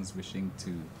persons wishing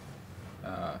to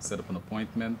set up an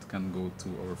appointment can go to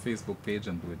our Facebook page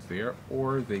and do it there,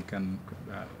 or they can,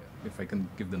 if I can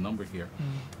give the number here,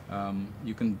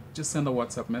 you can just send a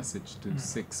WhatsApp message to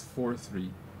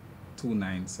 643-2979,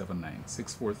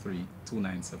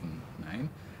 643-2979,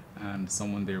 and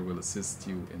someone there will assist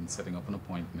you in setting up an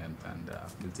appointment, and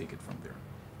we'll take it from there.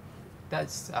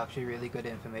 that's actually really good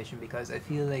information, because I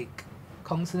feel like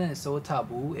counseling is so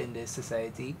taboo in this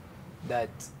society that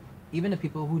even the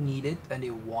people who need it and they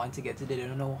want to get it, they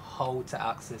don't know how to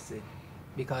access it,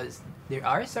 because there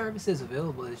are services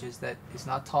available, it's just that it's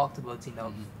not talked about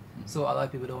enough. So a lot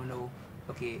of people don't know,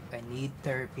 okay, I need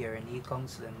therapy or I need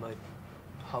counseling, but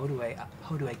how do I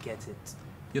get it?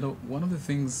 You know, one of the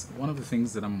things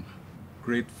that I'm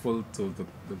grateful to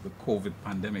the COVID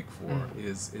pandemic for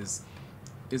is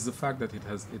the fact that it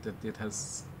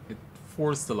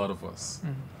forced a lot of us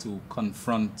to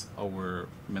confront our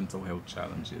mental health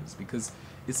challenges, because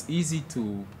it's easy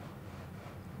to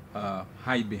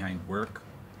hide behind work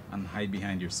and hide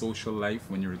behind your social life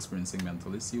when you're experiencing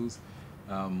mental issues.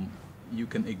 You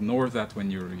can ignore that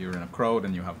when you're in a crowd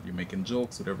and you're making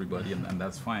jokes with everybody, and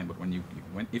that's fine. But when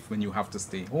you have to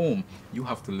stay home, you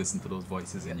have to listen to those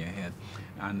voices in your head,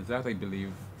 and that, I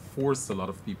believe, forced a lot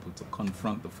of people to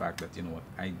confront the fact that, you know what,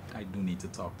 I do need to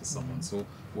talk to someone. So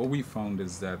what we found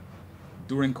is that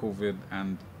during COVID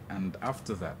and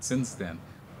after that, since then,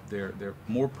 there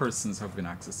more persons have been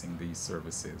accessing these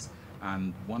services.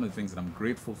 And one of the things that I'm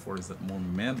grateful for is that more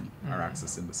men are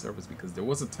accessing the service, because there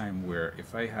was a time where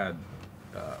if I had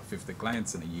 50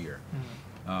 clients in a year,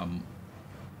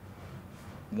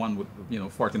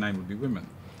 49 would be women.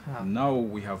 Now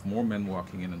we have more men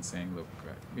walking in and saying, look,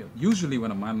 usually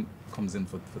when a man comes in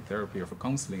for therapy or for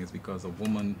counseling, it's because a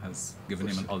woman has given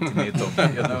him an ultimatum.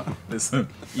 You know, listen,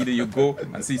 either you go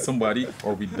and see somebody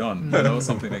or we're done, you know,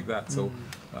 something like that. So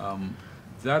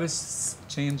that is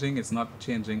changing. It's not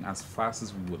changing as fast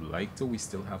as we would like to. We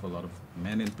still have a lot of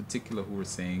men in particular who are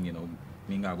saying, you know,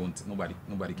 nobody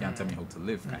can tell me how to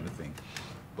live, kind of thing.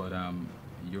 But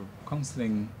your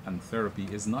counseling and therapy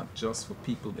is not just for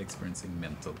people experiencing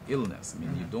mental illness. I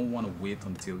mean, you don't want to wait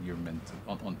until you're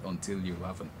until you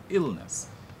have an illness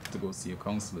to go see a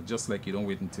counselor. Just like you don't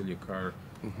wait until your car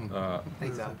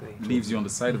leaves you on the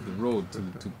side of the road to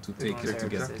take care to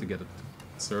get a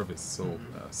service. So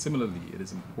similarly, it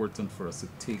is important for us to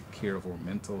take care of our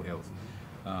mental health.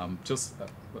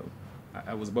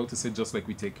 I was about to say just like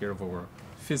we take care of our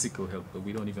physical health, but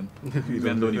we don't even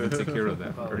men don't even take care of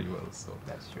that very well. So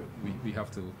that's true. We have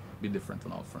to be different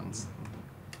on all fronts.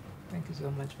 Thank you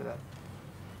so much for that.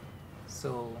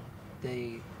 So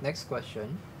the next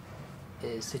question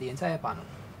is to the entire panel.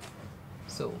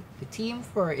 So the theme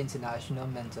for International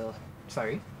Men's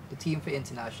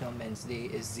Day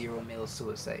is Zero Male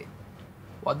Suicide.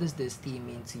 What does this theme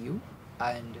mean to you,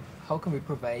 And how can we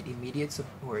provide immediate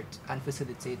support and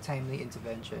facilitate timely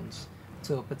interventions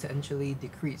to potentially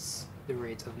decrease the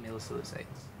rate of male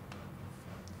suicides?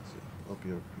 Up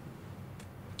here.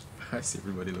 I see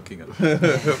everybody looking at me.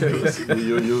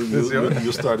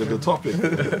 You started the topic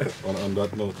on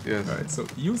that note. Yes. All right. So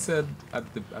you said at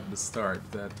the start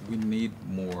that we need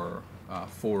more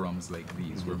forums like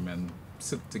these where men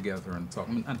sit together and talk,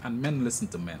 and men listen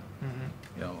to men.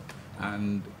 You know,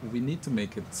 and we need to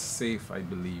make it safe, I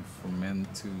believe, for men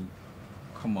to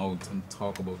come out and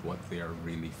talk about what they are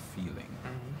really feeling.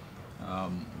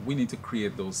 We need to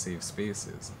create those safe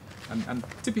spaces, and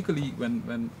typically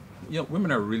when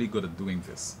women are really good at doing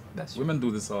this. That's true. Women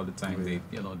do this all the time. They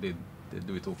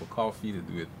do it over coffee. They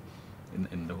do it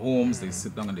in the homes. They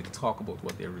sit down and they talk about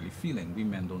what they're really feeling. We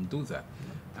men don't do that.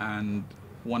 And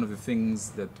one of the things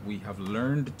that we have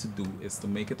learned to do is to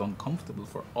make it uncomfortable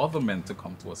for other men to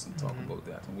come to us and talk about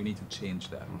that. And we need to change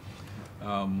that.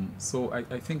 So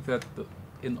I think that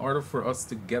in order for us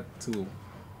to get to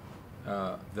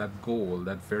that goal,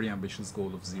 that very ambitious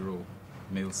goal of zero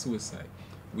male suicide,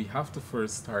 we have to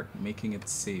first start making it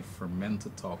safe for men to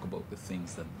talk about the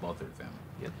things that bother them.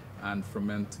 Yep. And for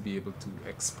men to be able to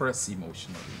express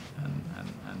emotionally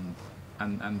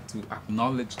and to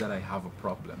acknowledge that I have a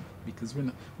problem, because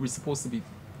we're supposed to be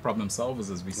problem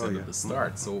solvers, as we said at the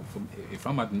start. So if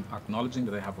I'm acknowledging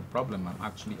that I have a problem, I'm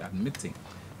actually admitting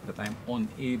that I'm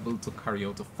unable to carry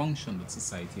out a function that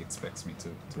society expects me to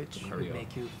carry out.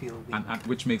 Make you feel weak. And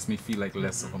which makes me feel like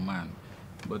less of a man.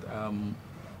 But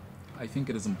I think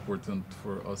it is important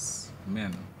for us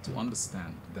men to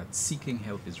understand that seeking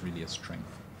help is really a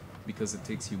strength, because it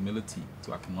takes humility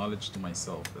to acknowledge to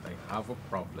myself that I have a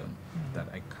problem that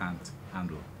I can't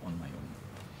handle on my own.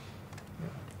 Yeah,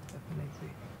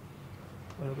 definitely.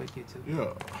 What about you two?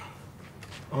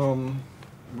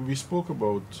 Yeah. We spoke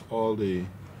about all the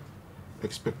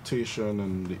expectation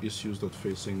and the issues that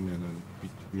facing men, and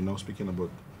we're now speaking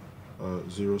about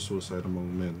zero suicide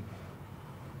among men.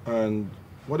 And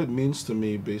what it means to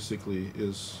me basically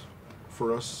is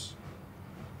for us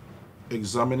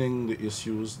examining the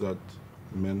issues that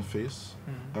men face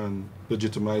and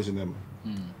legitimizing them.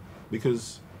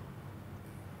 Because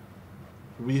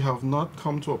we have not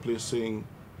come to a place saying,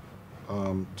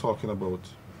 talking about,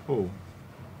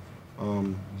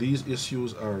 these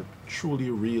issues are truly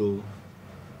real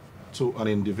to an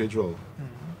individual.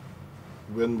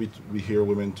 When we hear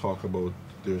women talk about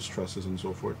their stresses and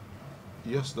so forth,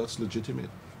 yes, that's legitimate.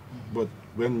 But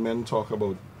when men talk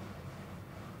about,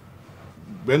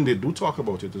 when they do talk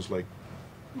about it, it's like,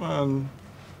 man,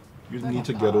 you need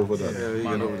to get over that. Yeah, you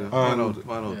get over that. Man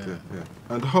out there.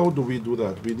 And how do we do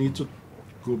that? We need to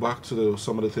go back to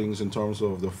some of the things in terms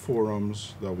of the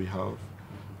forums that we have.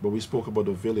 But we spoke about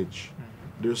the village.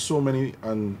 There's so many,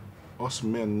 and us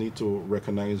men need to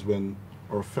recognize when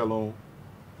our fellow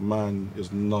man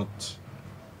is not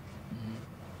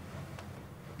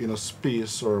in a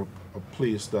space or a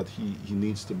place that he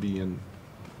needs to be in,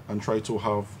 and try to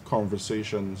have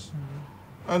conversations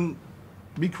and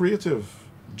be creative,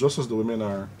 just as the women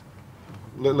are.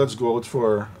 Let's go out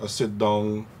for a sit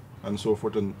down and so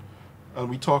forth, and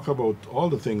we talk about all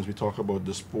the things. We talk about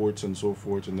the sports and so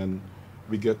forth, and then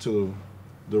we get to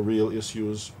the real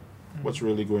issues. What's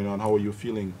really going on? How are you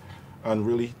feeling? And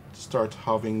really start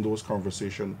having those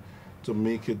conversations to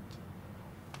make it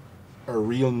a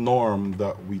real norm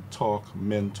that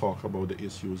men talk about the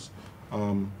issues,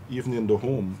 even in the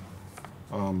home,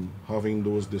 having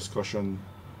those discussions.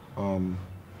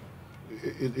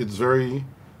 It's very,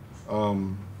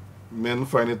 men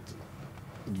find it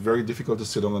very difficult to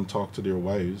sit down and talk to their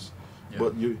wives,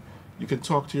 but you can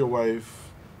talk to your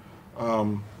wife,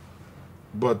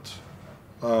 but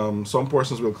some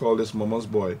persons will call this mama's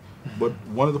boy, but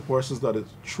one of the persons that is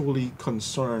truly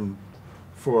concerned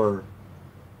for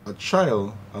a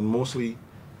child, and mostly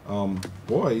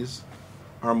boys,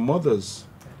 are mothers.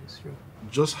 That is true.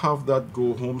 Just have that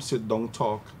go home, sit down,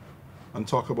 talk, and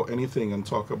talk about anything, and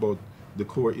talk about the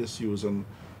core issues, and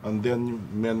then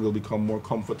men will become more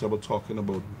comfortable talking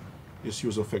about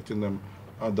issues affecting them,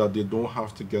 that they don't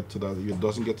have to get to that. It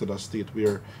doesn't get to that state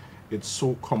where it's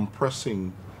so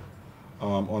compressing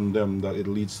on them that it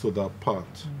leads to that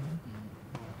part.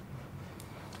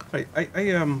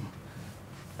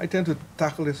 I tend to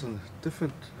tackle this in a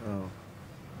different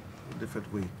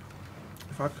way.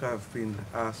 In fact, I've been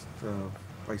asked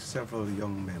by several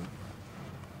young men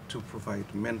to provide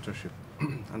mentorship,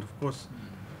 and of course,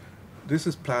 this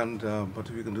is planned, but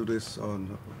we can do this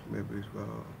on maybe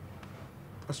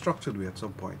a structured way at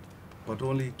some point, but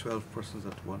only 12 persons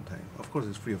at one time. Of course,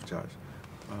 it's free of charge,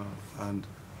 and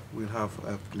we'll have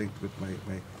linked with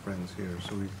my friends here,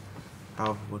 so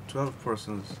have about 12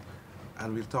 persons,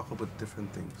 and we'll talk about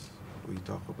different things. We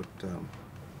talk about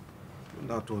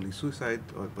not only suicide,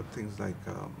 but things like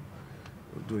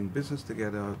doing business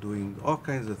together, doing all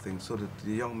kinds of things, so that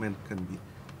the young men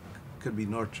can be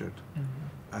nurtured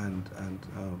and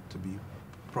to be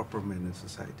proper men in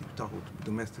society. We talk about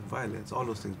domestic violence, all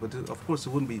those things. But of course, it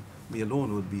wouldn't be me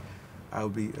alone. It would be I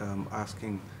would be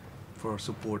asking for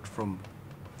support from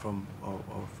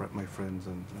my friends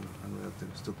and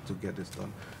relatives to get this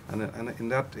done. And in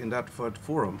that third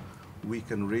forum, we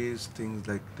can raise things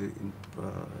like the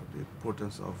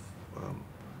importance of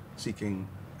seeking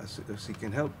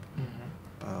help,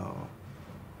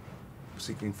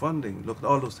 seeking funding. Look at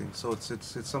all those things. So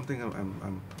it's something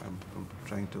I'm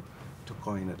trying to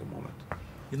coin at the moment.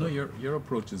 You know, your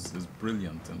approach is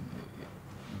brilliant, and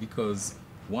because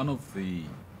one of the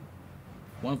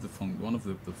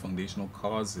foundational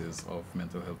causes of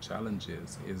mental health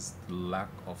challenges is the lack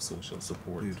of social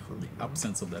support, Beautiful. the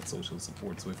absence of that social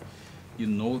support. So if you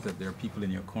know that there are people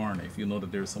in your corner, if you know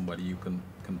that there's somebody you can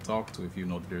talk to, if you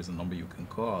know that there's a number you can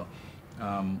call,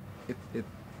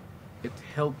 it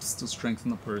helps to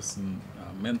strengthen a person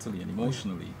mentally and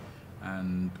emotionally.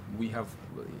 And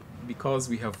because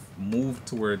we have moved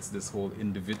towards this whole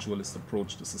individualist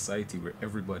approach to society where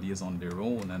everybody is on their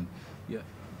own, and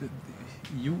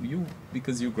you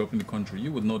because you grew up in the country,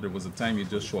 you would know there was a time you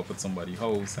just show up at somebody's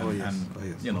house and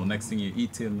you know, next thing you're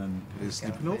eating and You're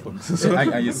sleeping over.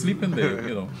 and you're sleeping there,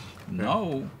 you know.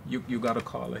 Now you got to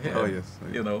call ahead. Oh yes.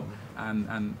 You know,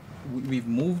 and we've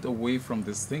moved away from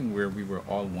this thing where we were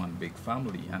all one big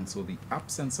family, and so the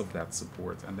absence of that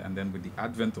support, and then with the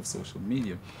advent of social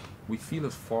media, we feel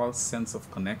a false sense of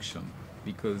connection,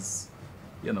 because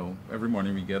you know, every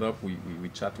morning we get up, we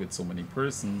chat with so many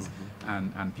persons,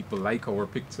 and people like our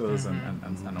pictures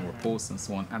and our posts and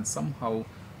so on, and somehow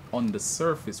on the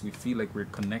surface we feel like we're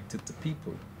connected to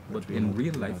people, but in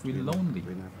real life we're lonely.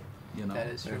 You know, That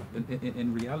is true.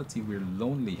 In reality, we're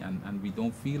lonely, and we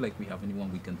don't feel like we have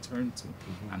anyone we can turn to,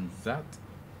 and that,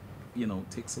 you know,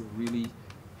 takes a really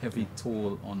heavy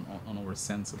toll on our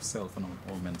sense of self and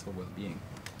our mental well-being.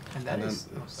 And that is.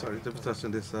 Sorry to touch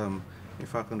on this. In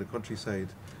fact, on the countryside,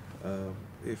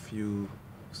 if you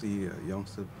see a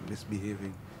youngster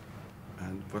misbehaving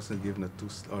and the person giving a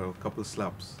couple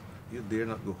slaps, you dare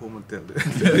not go home and tell their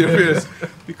parents,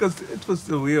 because it was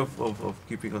the way of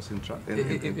keeping us in track.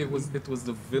 It was the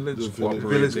village village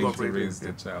cooperating to cooperating, raise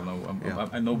the child. Now,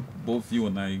 I know both you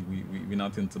and I, we're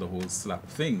not into the whole slap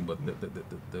thing, but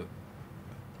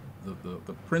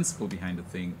the principle behind the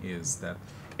thing is that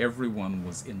everyone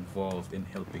was involved in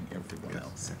helping everyone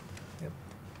else. Yep.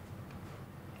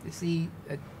 You see,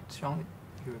 Sean,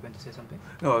 you were going to say something?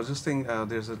 No, I was just saying,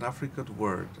 there's an African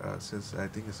word, says, I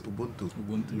think it's Ubuntu.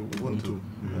 Ubuntu.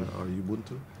 Or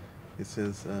Ubuntu. It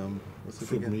says, what's it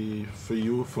For again? me, for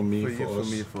you, for me, for us.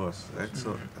 For me, for us. Right?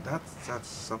 So that's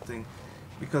something,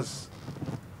 because,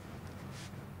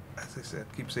 as I said,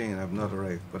 I keep saying I've not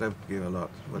arrived, but I've given a lot.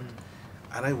 But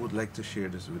and I would like to share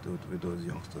this with those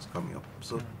youngsters coming up.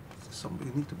 So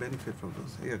somebody need to benefit from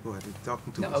those. Yeah, go ahead. You're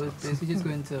talking to No, us. I was basically just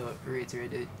going to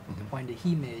reiterate the point that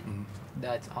he made,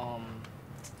 that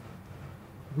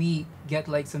we get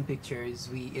like some pictures,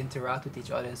 we interact with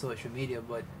each other on social media,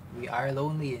 but we are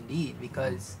lonely indeed,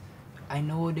 because I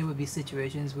know there would be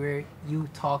situations where you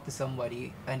talk to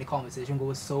somebody and the conversation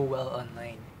goes so well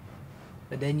online,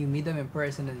 but then you meet them in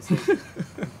person and it's like,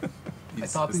 I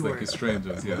thought it's we like were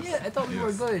strangers. Yes. Yeah, I thought we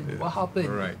were good. Yeah. What happened?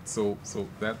 Right. So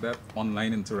that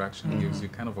online interaction gives you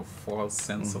kind of a false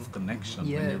sense of connection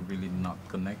when you're really not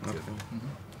connected.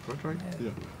 Rotary? Yeah.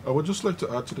 Yeah, I would just like to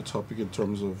add to the topic in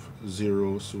terms of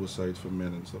zero suicide for men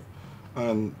and stuff.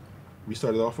 And we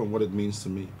started off on what it means to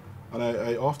me. And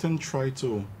I often try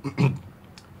to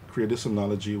create this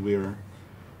analogy where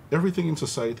everything in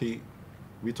society,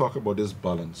 we talk about this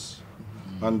balance.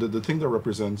 And the thing that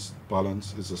represents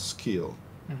balance is a scale.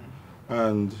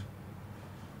 And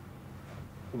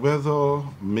whether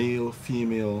male,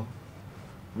 female,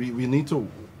 we need to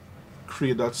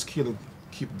create that scale and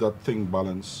keep that thing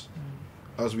balanced.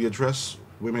 As we address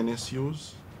women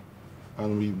issues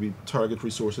and we target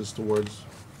resources towards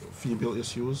female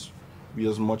issues, we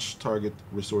as much target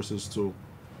resources to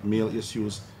male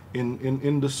issues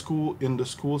in the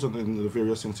schools and in the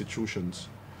various institutions,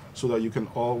 so that you can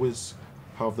always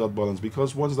have that balance,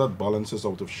 because once that balance is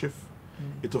out of shift,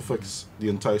 it affects the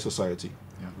entire society.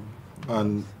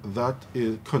 And that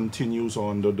continues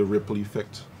on the ripple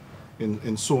effect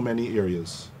in so many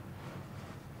areas.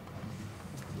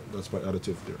 That's my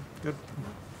additive there. Good.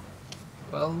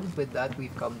 Well, with that,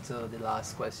 we've come to the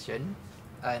last question.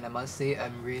 And I must say,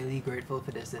 I'm really grateful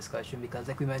for this discussion because,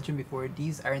 like we mentioned before,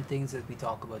 these aren't things that we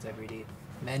talk about every day.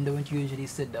 Men don't usually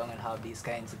sit down and have these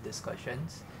kinds of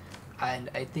discussions.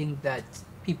 And I think that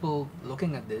people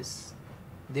looking at this,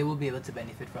 they will be able to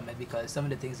benefit from it because some of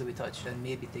the things that we touched on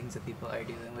may be things that people are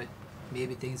dealing with,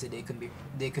 maybe things that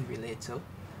they can relate to.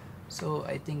 So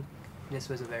I think this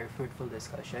was a very fruitful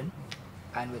discussion.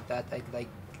 And with that, I'd like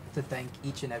to thank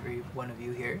each and every one of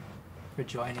you here for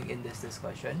joining in this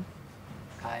discussion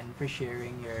and for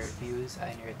sharing your views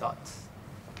and your thoughts.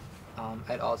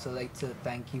 I'd also like to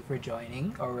thank you for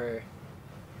joining our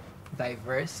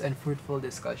diverse and fruitful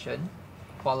discussion.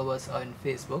 Follow us on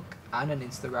Facebook and on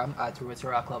Instagram at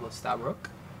Rotaract Club of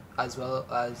Stabroek, as well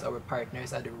as our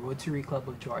partners at the Rotary Club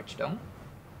of Georgetown,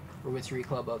 Rotary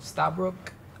Club of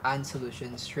Stabroek, and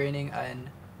Solutions Training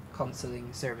and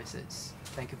Counselling Services.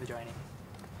 Thank you for joining.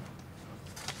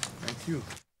 Thank you.